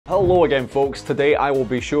Hello again folks, today I will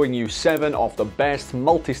be showing you 7 of the best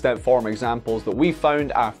multi-step form examples that we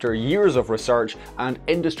found after years of research and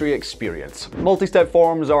industry experience. Multi-step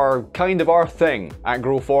forms are kind of our thing at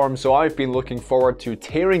Growform, so I've been looking forward to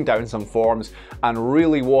tearing down some forms and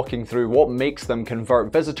really walking through what makes them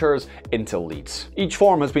convert visitors into leads. Each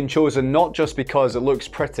form has been chosen not just because it looks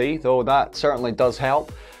pretty, though that certainly does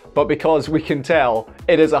help, but because we can tell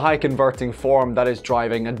it is a high converting form that is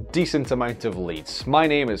driving a decent amount of leads. My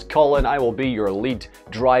name is Colin, I will be your lead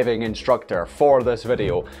driving instructor for this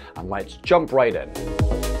video, and let's jump right in.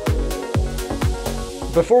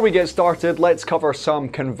 Before we get started, let's cover some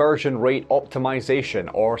conversion rate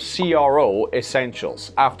optimization or CRO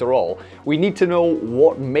essentials. After all, we need to know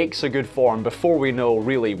what makes a good form before we know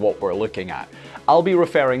really what we're looking at. I'll be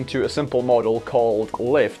referring to a simple model called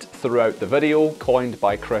LIFT throughout the video, coined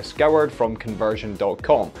by Chris Goward from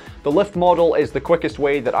conversion.com. The LIFT model is the quickest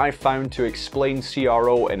way that I've found to explain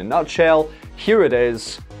CRO in a nutshell. Here it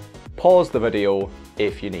is. Pause the video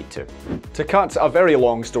if you need to. To cut a very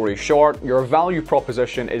long story short, your value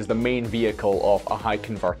proposition is the main vehicle of a high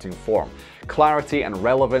converting form. Clarity and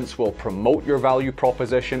relevance will promote your value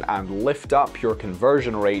proposition and lift up your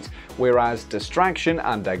conversion rate, whereas distraction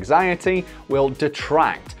and anxiety will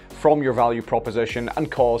detract from your value proposition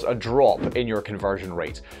and cause a drop in your conversion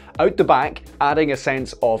rate. Out the back, adding a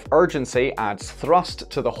sense of urgency adds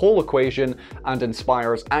thrust to the whole equation and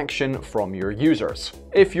inspires action from your users.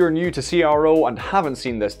 If you're new to CRO and haven't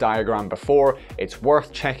seen this diagram before, it's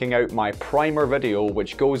worth checking out my primer video,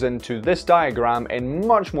 which goes into this diagram in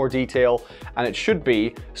much more detail, and it should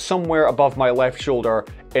be somewhere above my left shoulder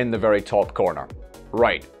in the very top corner.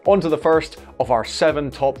 Right, on to the first of our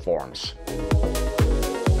 7 top forms.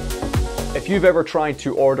 If you've ever tried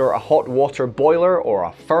to order a hot water boiler or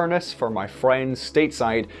a furnace for my friends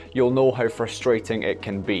stateside, you'll know how frustrating it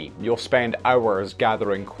can be. You'll spend hours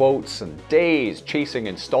gathering quotes and days chasing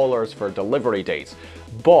installers for delivery dates.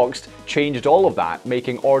 BOXT changed all of that,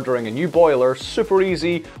 making ordering a new boiler super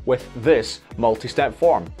easy with this multi-step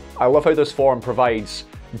form. I love how this form provides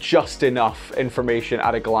just enough information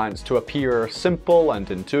at a glance to appear simple and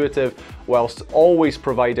intuitive, whilst always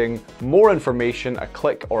providing more information a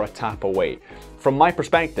click or a tap away. From my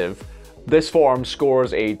perspective, this form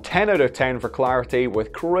scores a 10 out of 10 for clarity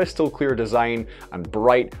with crystal clear design and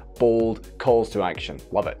bright, bold calls to action.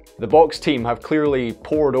 Love it. The BOXT team have clearly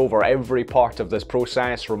poured over every part of this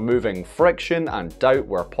process, removing friction and doubt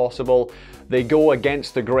where possible. They go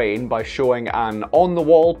against the grain by showing an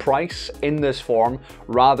on-the-wall price in this form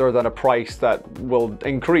rather than a price that will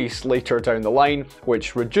increase later down the line,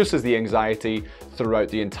 which reduces the anxiety throughout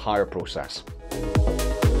the entire process.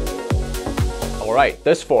 Alright,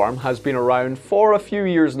 this form has been around for a few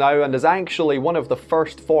years now and is actually one of the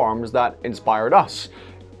first forms that inspired us.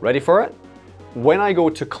 Ready for it? When I go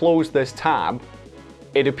to close this tab,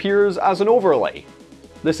 it appears as an overlay.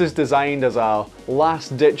 This is designed as a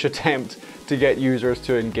last-ditch attempt to get users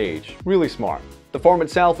to engage. Really smart. The form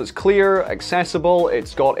itself is clear, accessible,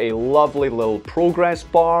 it's got a lovely little progress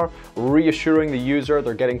bar, reassuring the user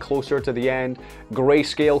they're getting closer to the end,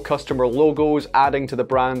 grayscale customer logos adding to the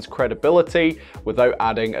brand's credibility without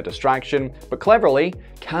adding a distraction, but cleverly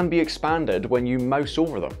can be expanded when you mouse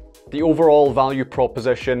over them. The overall value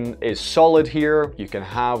proposition is solid here. You can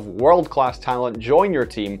have world-class talent join your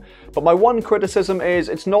team, but my one criticism is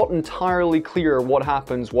it's not entirely clear what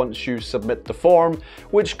happens once you submit the form,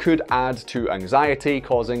 which could add to anxiety,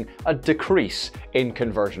 causing a decrease in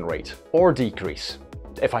conversion rate. Or decrease,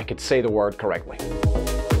 if I could say the word correctly.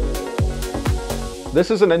 This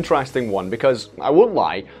is an interesting one because, I won't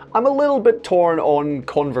lie, I'm a little bit torn on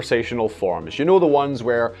conversational forms. You know, the ones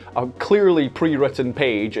where a clearly pre-written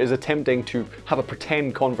page is attempting to have a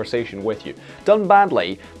pretend conversation with you. Done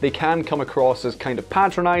badly, they can come across as kind of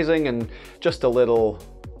patronizing and just a little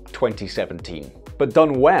 2017. But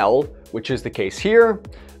done well, which is the case here,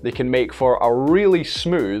 they can make for a really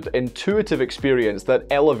smooth, intuitive experience that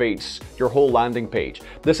elevates your whole landing page.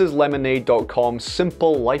 This is Lemonade.com's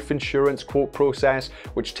simple life insurance quote process,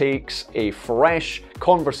 which takes a fresh,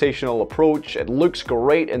 conversational approach. It looks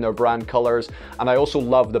great in their brand colors, and I also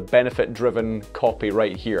love the benefit-driven copy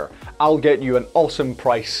right here. I'll get you an awesome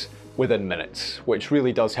price within minutes, which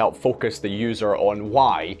really does help focus the user on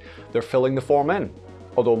why they're filling the form in.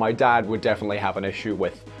 Although my dad would definitely have an issue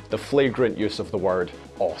with the flagrant use of the word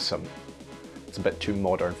awesome. It's a bit too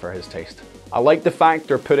modern for his taste. I like the fact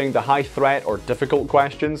they're putting the high threat or difficult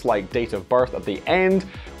questions like date of birth at the end,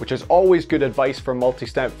 which is always good advice for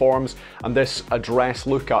multi-step forms, and this address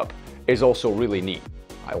lookup is also really neat.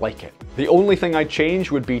 I like it. The only thing I'd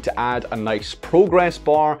change would be to add a nice progress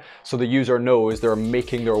bar so the user knows they're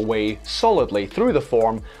making their way solidly through the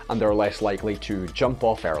form and they're less likely to jump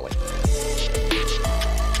off early.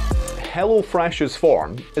 HelloFresh's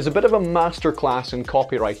form is a bit of a masterclass in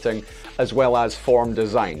copywriting as well as form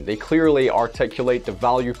design. They clearly articulate the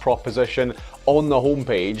value proposition on the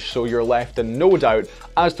homepage, so you're left in no doubt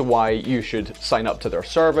as to why you should sign up to their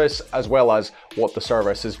service, as well as what the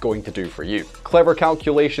service is going to do for you. Clever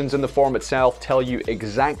calculations in the form itself tell you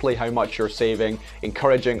exactly how much you're saving,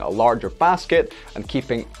 encouraging a larger basket and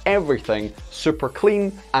keeping everything super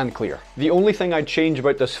clean and clear. The only thing I'd change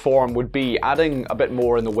about this form would be adding a bit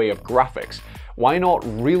more in the way of graphics. Why not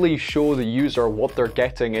really show the user what they're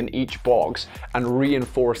getting in each box and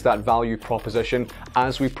reinforce that value proposition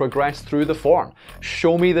as we progress through the form?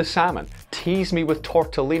 Show me the salmon, tease me with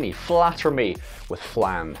tortellini, flatter me with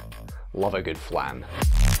flan. Love a good flan.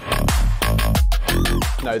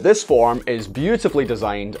 Now this form is beautifully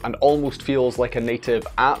designed and almost feels like a native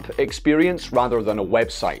app experience rather than a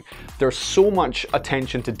website. There's so much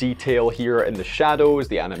attention to detail here in the shadows,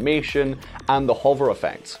 the animation, and the hover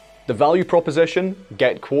effects. The value proposition,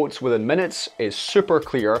 get quotes within minutes, is super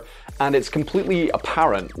clear, and it's completely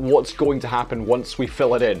apparent what's going to happen once we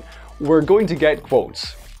fill it in. We're going to get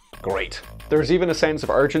quotes. Great. There's even a sense of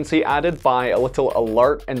urgency added by a little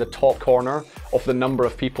alert in the top corner of the number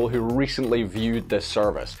of people who recently viewed this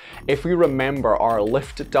service. If we remember our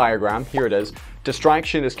lift diagram, here it is,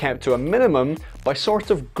 distraction is kept to a minimum by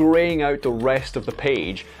sort of graying out the rest of the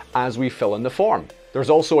page as we fill in the form. There's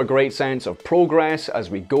also a great sense of progress as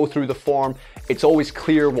we go through the form. It's always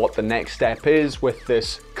clear what the next step is with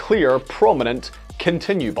this clear, prominent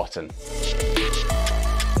continue button.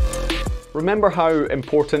 Remember how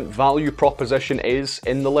important value proposition is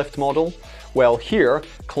in the lift model? Well, here,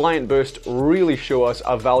 KlientBoost really show us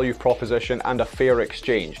a value proposition and a fair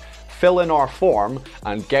exchange. Fill in our form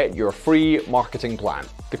and get your free marketing plan.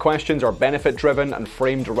 The questions are benefit driven and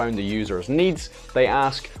framed around the user's needs. They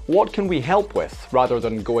ask, what can we help with, rather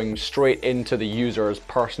than going straight into the user's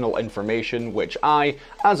personal information, which I,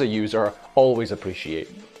 as a user, always appreciate.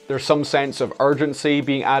 There's some sense of urgency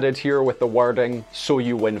being added here with the wording, so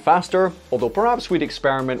you win faster, although perhaps we'd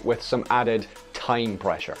experiment with some added time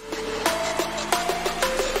pressure.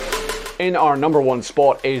 In our number one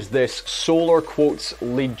spot is this Solar Quotes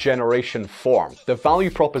lead generation form. The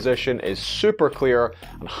value proposition is super clear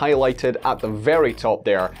and highlighted at the very top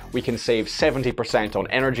there. We can save 70% on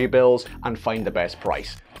energy bills and find the best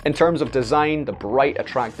price. In terms of design, the bright,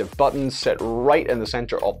 attractive buttons sit right in the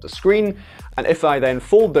center of the screen, and if I then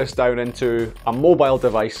fold this down into a mobile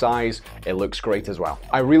device size, it looks great as well.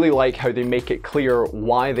 I really like how they make it clear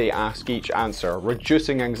why they ask each answer,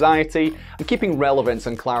 reducing anxiety and keeping relevance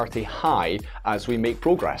and clarity high as we make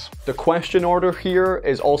progress. The question order here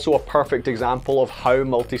is also a perfect example of how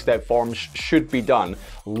multi-step forms should be done.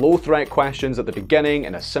 Low threat questions at the beginning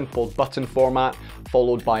in a simple button format,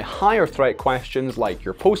 followed by higher threat questions like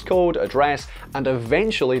your postcode, address, and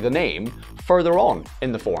eventually the name further on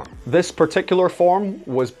in the form. This particular form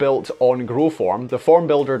was built on Growform, the form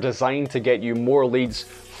builder designed to get you more leads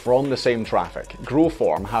from the same traffic.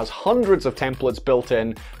 Growform has hundreds of templates built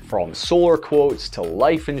in, from solar quotes to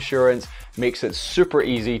life insurance, makes it super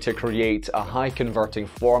easy to create a high converting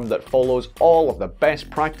form that follows all of the best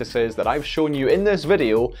practices that I've shown you in this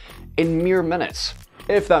video in mere minutes.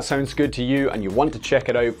 If that sounds good to you and you want to check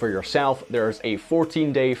it out for yourself, there's a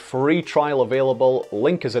 14-day free trial available,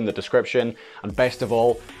 link is in the description, and best of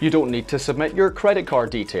all, you don't need to submit your credit card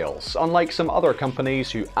details, unlike some other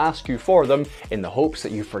companies who ask you for them in the hopes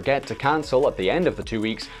that you forget to cancel at the end of the 2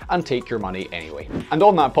 weeks and take your money anyway. And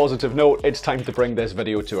on that positive note, it's time to bring this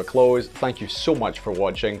video to a close. Thank you so much for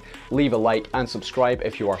watching. Leave a like and subscribe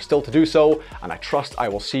if you are still to do so, and I trust I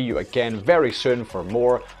will see you again very soon for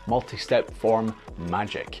more multi-step form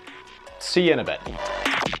magic. See you in a bit.